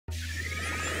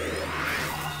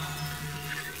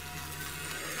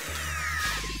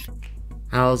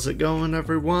How's it going,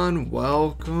 everyone?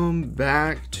 Welcome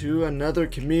back to another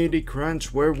Community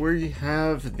Crunch where we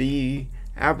have the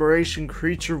Aberration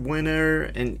Creature Winner,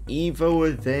 an Evo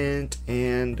event,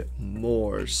 and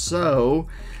more. So,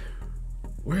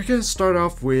 we're going to start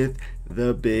off with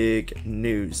the big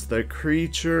news. The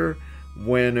Creature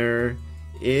Winner.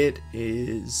 It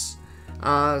is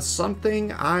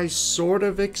something I sort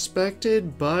of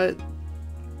expected, but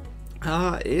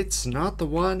it's not the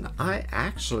one I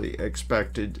actually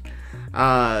expected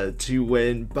to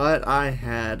win, but I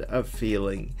had a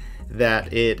feeling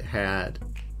that it had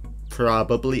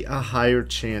probably a higher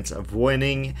chance of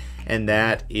winning, and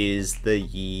that is the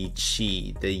Yi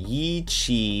Chi. The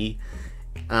Yi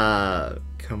Chi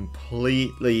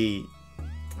completely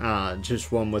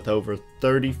just won with over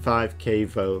 35k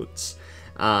votes.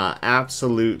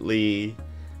 Absolutely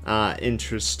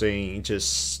interesting.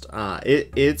 Just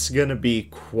it's gonna be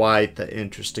quite the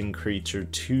interesting creature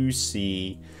to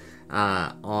see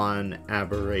on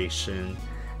Aberration.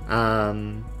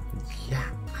 Yeah,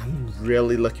 I'm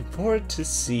really looking forward to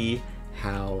see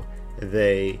how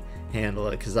they handle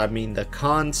it, because I mean the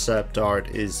concept art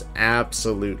is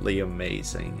absolutely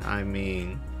amazing. I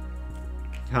mean,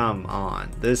 come on,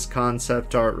 this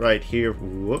concept art right here,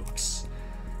 whoops,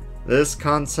 this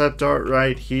concept art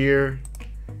right here,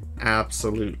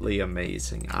 absolutely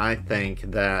amazing. I think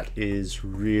that is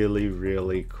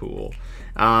really cool.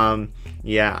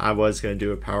 Yeah, I was gonna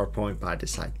do a PowerPoint, but I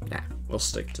decided, nah, we'll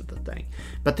stick to the thing.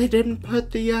 But they didn't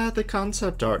put the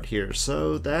concept art here,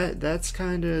 so that's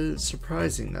kind of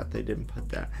surprising that they didn't put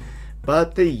that.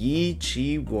 But the Yi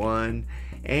Chi won,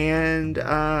 and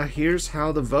here's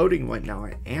how the voting went. Now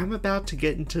I am about to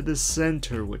get into the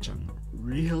center, which I'm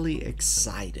really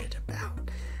excited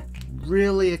about.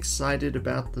 Really excited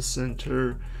about the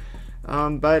center,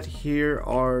 but here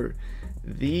are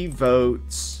the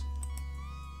votes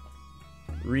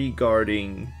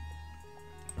regarding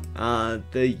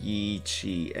the Yi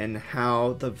Chi and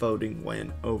how the voting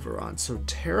went over on. So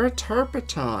Terra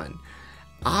Turpiton,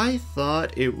 I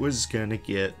thought it was gonna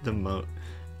get the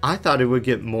I thought it would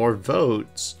get more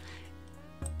votes.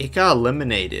 It got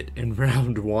eliminated in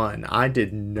round 1. I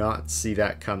did not see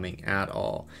that coming at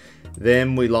all.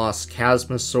 Then we lost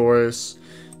Chasmosaurus,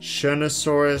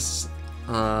 Shunosaurus,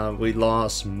 we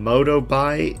lost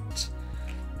Motobite,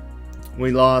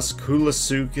 we lost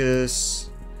Kulasuchus,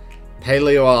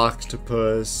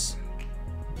 Paleooctopus,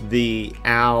 the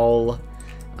Owl.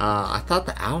 I thought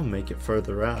the Owl would make it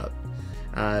further up.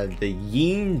 The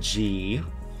Yinji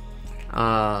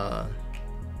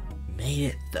made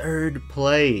it 3rd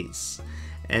place.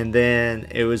 And then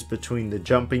it was between the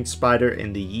Jumping Spider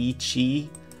and the Yi Chi.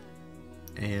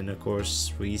 And of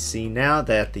course, we see now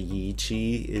that the Yi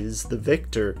Chi is the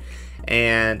victor.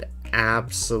 And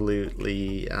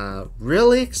absolutely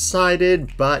really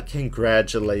excited, but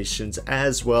congratulations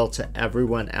as well to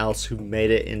everyone else who made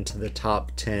it into the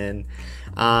top 10.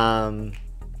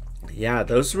 Yeah,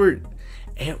 those were,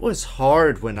 it was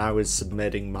hard when I was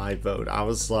submitting my vote. I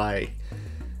was like,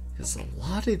 because a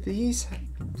lot of these had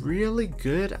really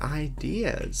good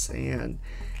ideas, and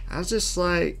I was just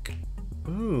like,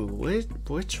 ooh,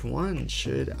 which one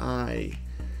should I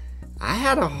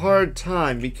had a hard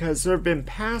time, because there have been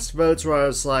past votes where I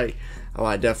was like, oh,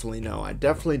 I definitely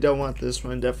don't want this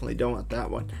one, definitely don't want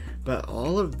that one. But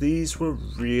all of these were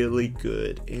really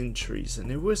good entries,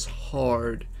 and it was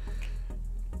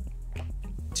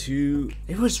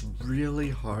really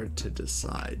hard to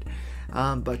decide.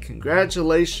 But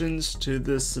congratulations to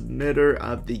the submitter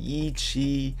of the Yi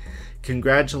Chi.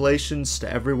 Congratulations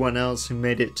to everyone else who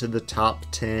made it to the top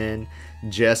 10.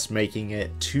 Just making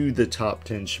it to the top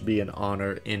 10 should be an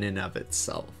honor in and of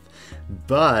itself.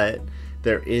 But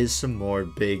there is some more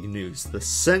big news. The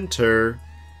center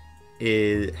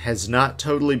has not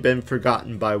totally been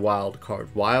forgotten by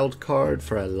Wildcard. Wildcard,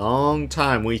 for a long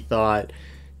time, we thought,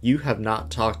 you have not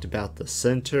talked about the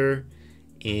center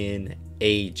in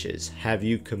ages. Have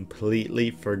you completely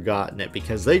forgotten it?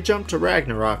 Because they jumped to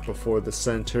Ragnarok before the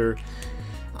center.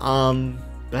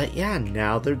 But yeah,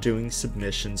 now they're doing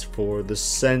submissions for the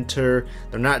center.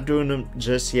 They're not doing them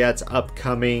just yet. It's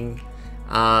upcoming.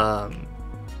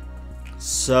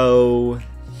 So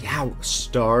yeah,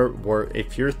 start work.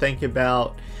 If you're thinking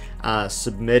about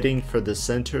submitting for the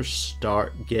center,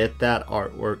 get that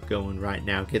artwork going right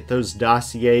now. Get those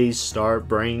dossiers, start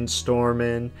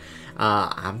brainstorming.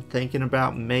 I'm thinking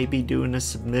about maybe doing a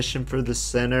submission for the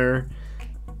center.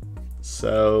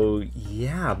 So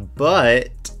yeah,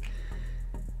 but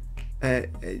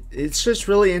it's just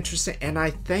really interesting, and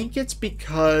I think it's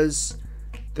because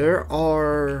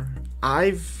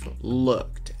I've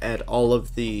looked at all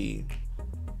of the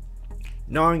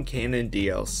non-canon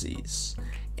DLCs.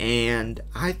 And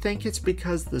I think it's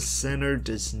because the center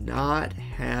does not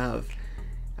have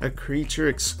a creature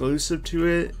exclusive to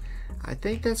it. I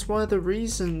think that's one of the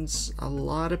reasons a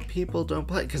lot of people don't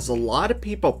play, because a lot of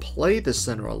people play the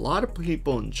center, a lot of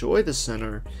people enjoy the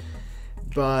center,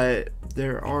 but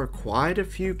there are quite a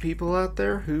few people out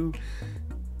there who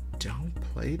don't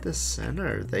play the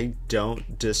center. They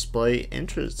don't display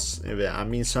interest in it. I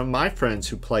mean, some of my friends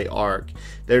who play ARK,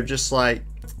 they're just like,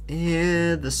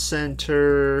 the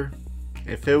center,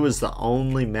 if it was the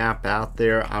only map out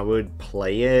there, I would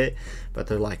play it. But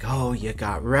they're like, oh, you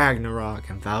got Ragnarok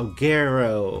and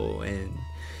Valgero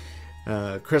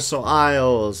and Crystal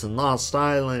Isles and Lost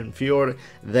Island, Fjord.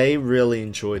 They really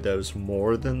enjoy those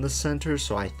more than the center.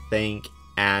 So I think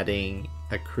adding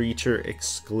a creature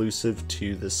exclusive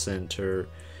to the center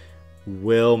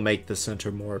will make the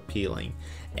center more appealing.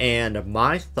 And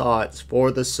my thoughts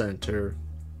for the center,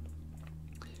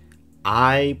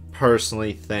 I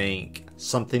personally think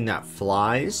something that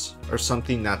flies or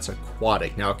something that's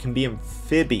aquatic. Now, it can be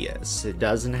amphibious. It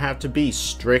doesn't have to be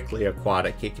strictly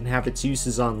aquatic. It can have its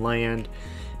uses on land.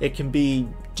 It can be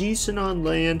decent on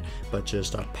land, but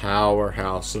just a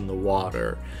powerhouse in the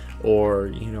water, or,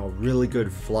 you know, really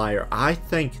good flyer. I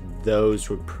think those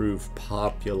would prove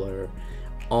popular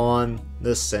on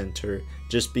the center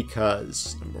just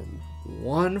because, number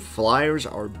one, flyers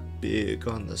are big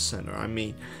on the center. I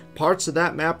mean, parts of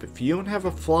that map, if you don't have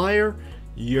a flyer,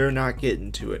 you're not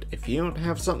getting to it. If you don't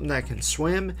have something that can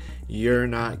swim, you're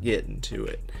not getting to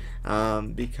it.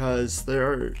 Because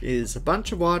there is a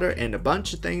bunch of water and a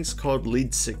bunch of things called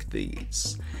lead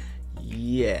sick-thies.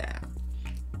 Yeah.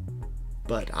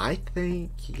 But I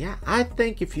think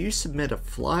if you submit a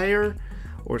flyer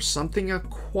or something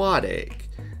aquatic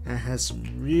that has some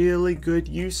really good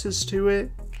uses to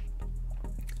it,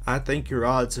 I think your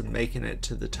odds of making it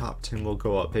to the top 10 will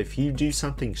go up. If you do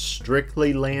something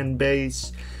strictly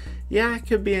land-based, yeah, it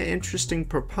could be an interesting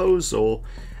proposal,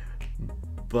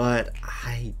 but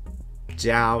I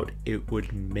doubt it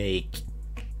would make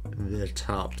the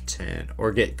top 10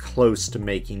 or get close to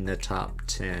making the top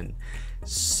 10,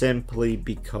 simply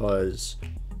because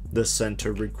the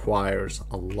center requires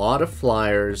a lot of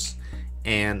flyers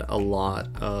and a lot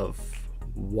of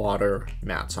water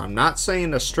mats. I'm not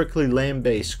saying a strictly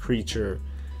land-based creature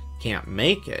can't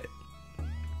make it.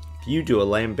 If you do a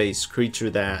land-based creature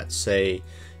that, say,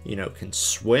 you know, can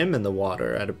swim in the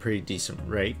water at a pretty decent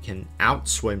rate, can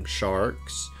outswim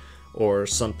sharks or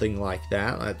something like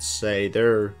that. Let's say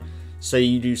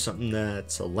you do something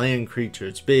that's a land creature,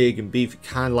 it's big and beefy,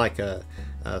 kind of like a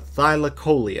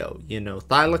Thylacoleo. You know,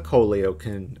 Thylacoleo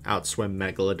can outswim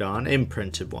Megalodon,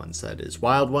 imprinted ones that is.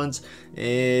 Wild ones,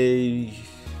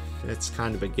 it's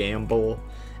kind of a gamble.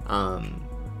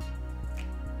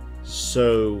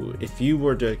 So if you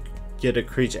were to get a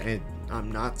creature, and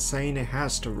I'm not saying it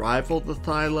has to rival the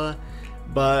Thyla,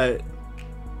 but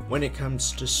when it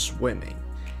comes to swimming,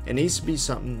 it needs to be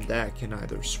something that can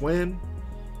either swim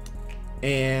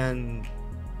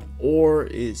or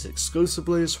is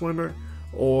exclusively a swimmer,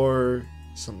 or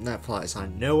something that flies. I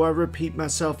know I repeat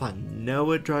myself, I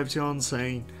know it drives you all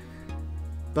insane,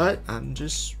 but I'm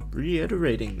just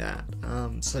reiterating that.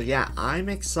 So yeah, I'm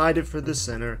excited for the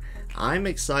center. I'm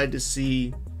excited to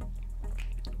see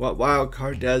what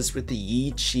Wildcard does with the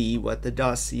Yi Chi, what the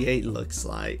dossier looks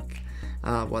like,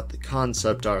 what the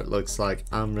concept art looks like.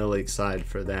 I'm really excited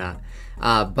for that.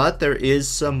 But there is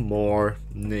some more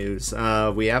news.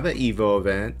 We have an Evo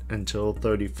event until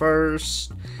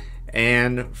 31st.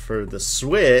 And for the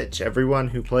Switch, everyone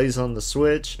who plays on the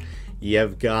Switch,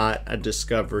 you've got a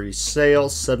Discovery sale,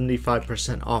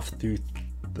 75% off through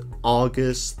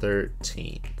August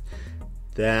 13th.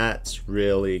 That's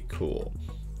really cool.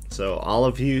 So all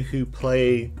of you who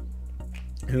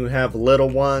have little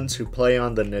ones who play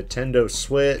on the Nintendo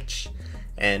Switch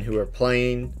and who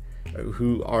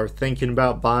are thinking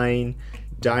about buying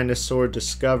Dinosaur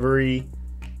Discovery,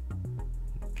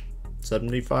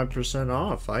 75%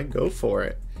 off. I go for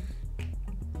it.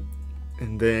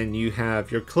 And then you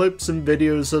have your clips and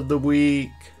videos of the week,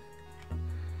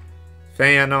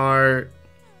 fan art.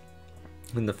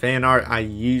 And the fan art I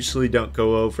usually don't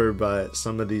go over, but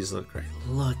some of these look great.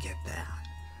 Look at that.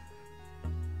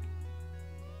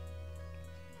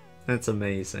 That's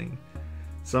amazing.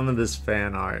 Some of this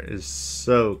fan art is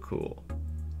so cool.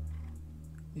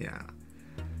 Yeah.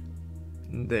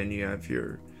 And then you have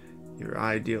your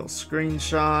ideal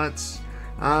screenshots.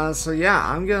 So yeah,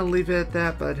 I'm gonna leave it at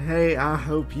that, but hey, I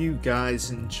hope you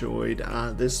guys enjoyed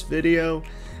this video.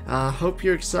 Hope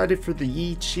you're excited for the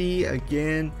Yi Chi.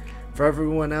 Again, for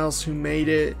everyone else who made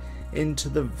it into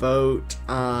the vote,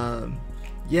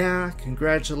 yeah,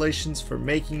 congratulations for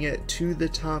making it to the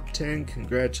top 10.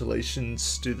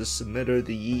 Congratulations to the submitter,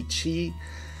 the Yi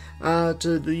Chi.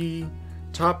 To the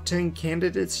top 10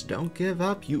 candidates, don't give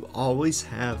up. You always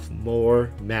have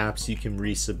more maps you can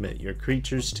resubmit your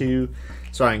creatures to.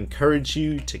 So I encourage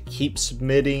you to keep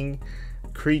submitting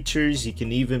creatures. You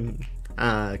can even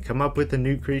come up with a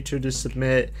new creature to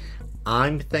submit.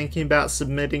 I'm thinking about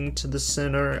submitting to the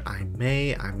center. I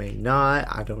may not.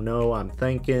 I don't know. I'm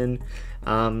thinking.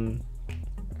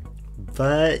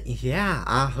 But yeah,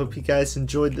 I hope you guys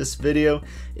enjoyed this video.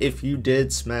 If you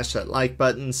did, smash that like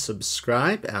button,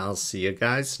 subscribe, and I'll see you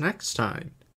guys next time.